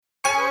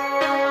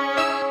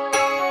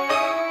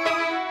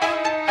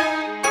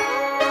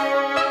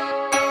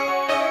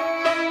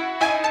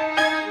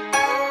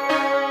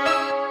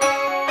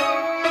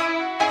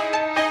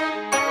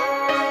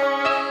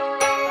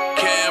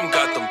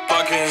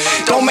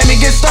make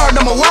me get started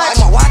on my watch.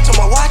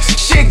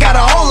 Shit got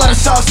a whole lot of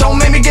sauce, don't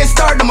make me get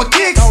started on my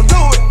kicks. Don't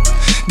do it.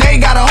 They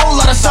got a whole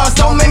lot of sauce,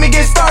 don't make me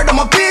get started on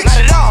my bitch.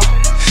 Not at all.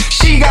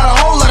 She got a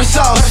whole lot of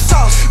sauce.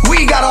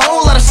 We got a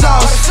whole lot of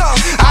sauce.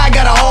 I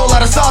got a whole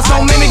lot of sauce,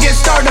 don't make me get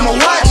started on my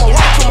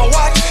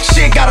watch.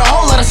 Shit got a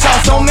whole lot of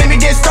sauce, don't make me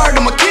get started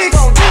on my kicks.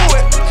 Don't do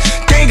it.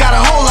 They got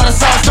a whole lot of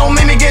sauce, don't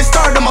make me get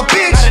started on my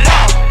bitch. Not at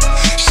all.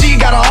 She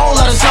got a whole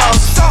lot of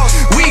sauce.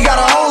 We got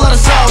a whole lot of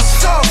sauce.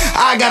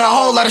 I got a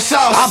whole lot of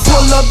sauce. I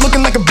pull up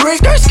looking like a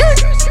brick.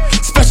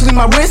 Especially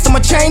my wrist on my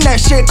chain, that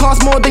shit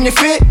costs more than your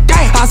fit.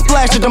 I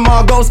splash at them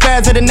all, go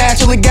spaz at it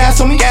naturally, gas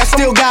on me.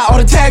 Still got all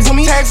the tags on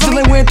me. Still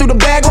ain't went through the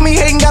bag on me.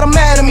 Hating got them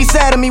mad at me,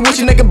 sad at me,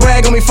 wishing they could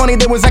brag on me. Funny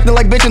they was acting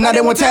like bitches, now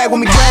they want tag with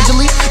me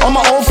gradually. All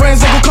my old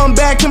friends, they gon' come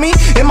back to me.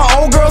 And my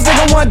old girls, they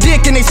gon' want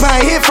dick and they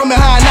spine hit from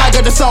behind. I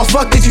got the sauce,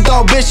 fuck that you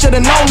thought, bitch,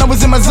 should've known. I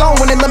was in my zone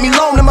when they let me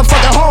alone in my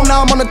fucking home.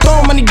 Now I'm on the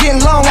throne, money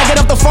getting long. I get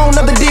off the phone,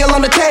 another deal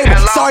on the table.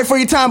 Sorry for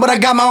your time, but I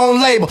got my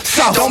own label.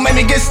 Sauce. Don't make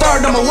me get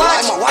started on my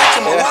watch.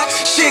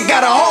 Shit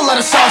got a whole lot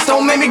of sauce,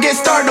 don't make me get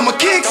started on my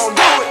kicks. Don't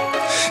do it.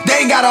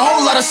 They got a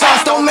whole lot of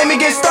sauce, don't make me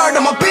get started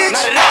on my bitch.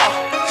 Not at all.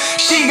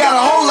 She got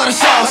a whole lot of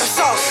sauce.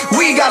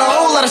 We got a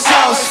whole lot of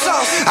sauce.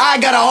 I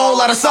got a whole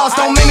lot of sauce,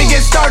 don't make me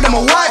get started on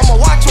my watch. On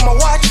my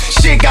watch.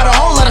 Shit got a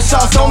whole lot of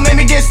sauce, don't make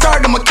me get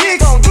started on my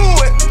kicks. Don't do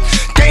it.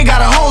 They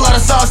got a whole lot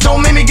of sauce,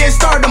 don't make me get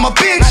started on my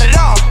bitch. Not at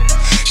all.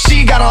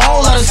 She got a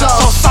whole lot of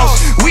sauce.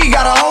 We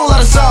got a whole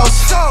lot of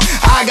sauce.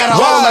 I got a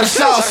whole lot of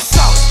sauce.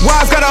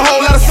 Wise got a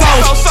whole lot of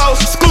sauce.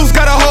 Scoots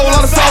got a whole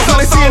lot of sauce. All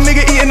they see a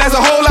nigga eating, that's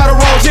a whole lot of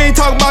rolls. She ain't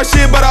talk about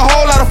shit, but a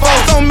whole lot of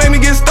folks. Don't make me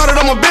get started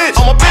on my bitch.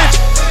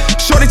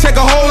 Shorty take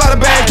a whole lot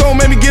of bag. Don't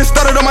make me get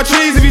started on my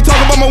trees. If you talk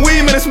about my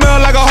weed, man, it smell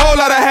like a whole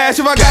lot of hash.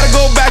 If I gotta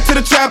go back to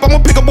the trap, I'ma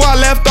pick up where I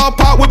left off,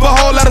 pop, whip a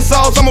whole lot of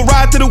sauce. I'ma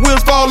ride till the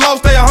wheels fall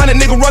off. Stay 100,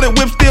 nigga, run it,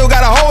 whip, still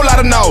got a whole lot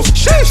of nose.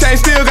 Chain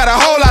still got a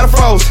whole lot of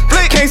froze.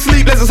 Can't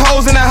sleep, there's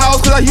hoes in the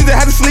house. Cause I used to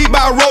have to sleep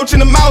by a roach in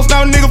the mouse.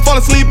 Now a nigga fall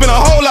asleep in a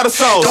whole lot of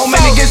sauce. Don't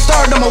make me get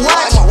started on my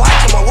watch.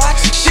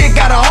 Shit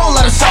got a whole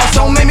lot of sauce,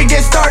 don't make me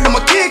get started on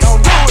my kicks.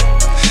 Don't do it.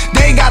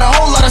 They got a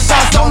whole lot of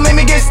sauce, don't make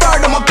me get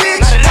started on my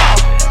bitch. Not at all.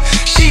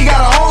 She got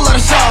a whole lot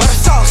of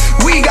sauce.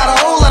 We got a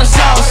whole lot of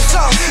sauce.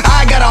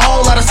 I got a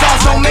whole lot of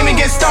sauce, don't make me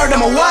get started on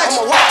my watch.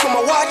 On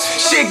my watch.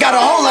 Shit got a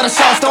whole lot of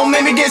sauce, don't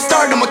make me get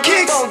started on my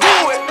kicks. Don't do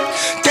it.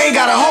 They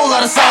got a whole lot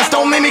of sauce,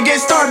 don't make me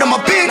get started on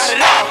my bitch. Not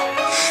at all.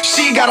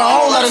 She got a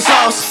whole lot of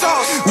sauce.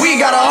 We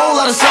got a whole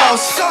lot of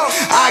sauce.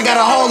 I got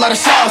a whole lot of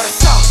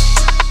sauce.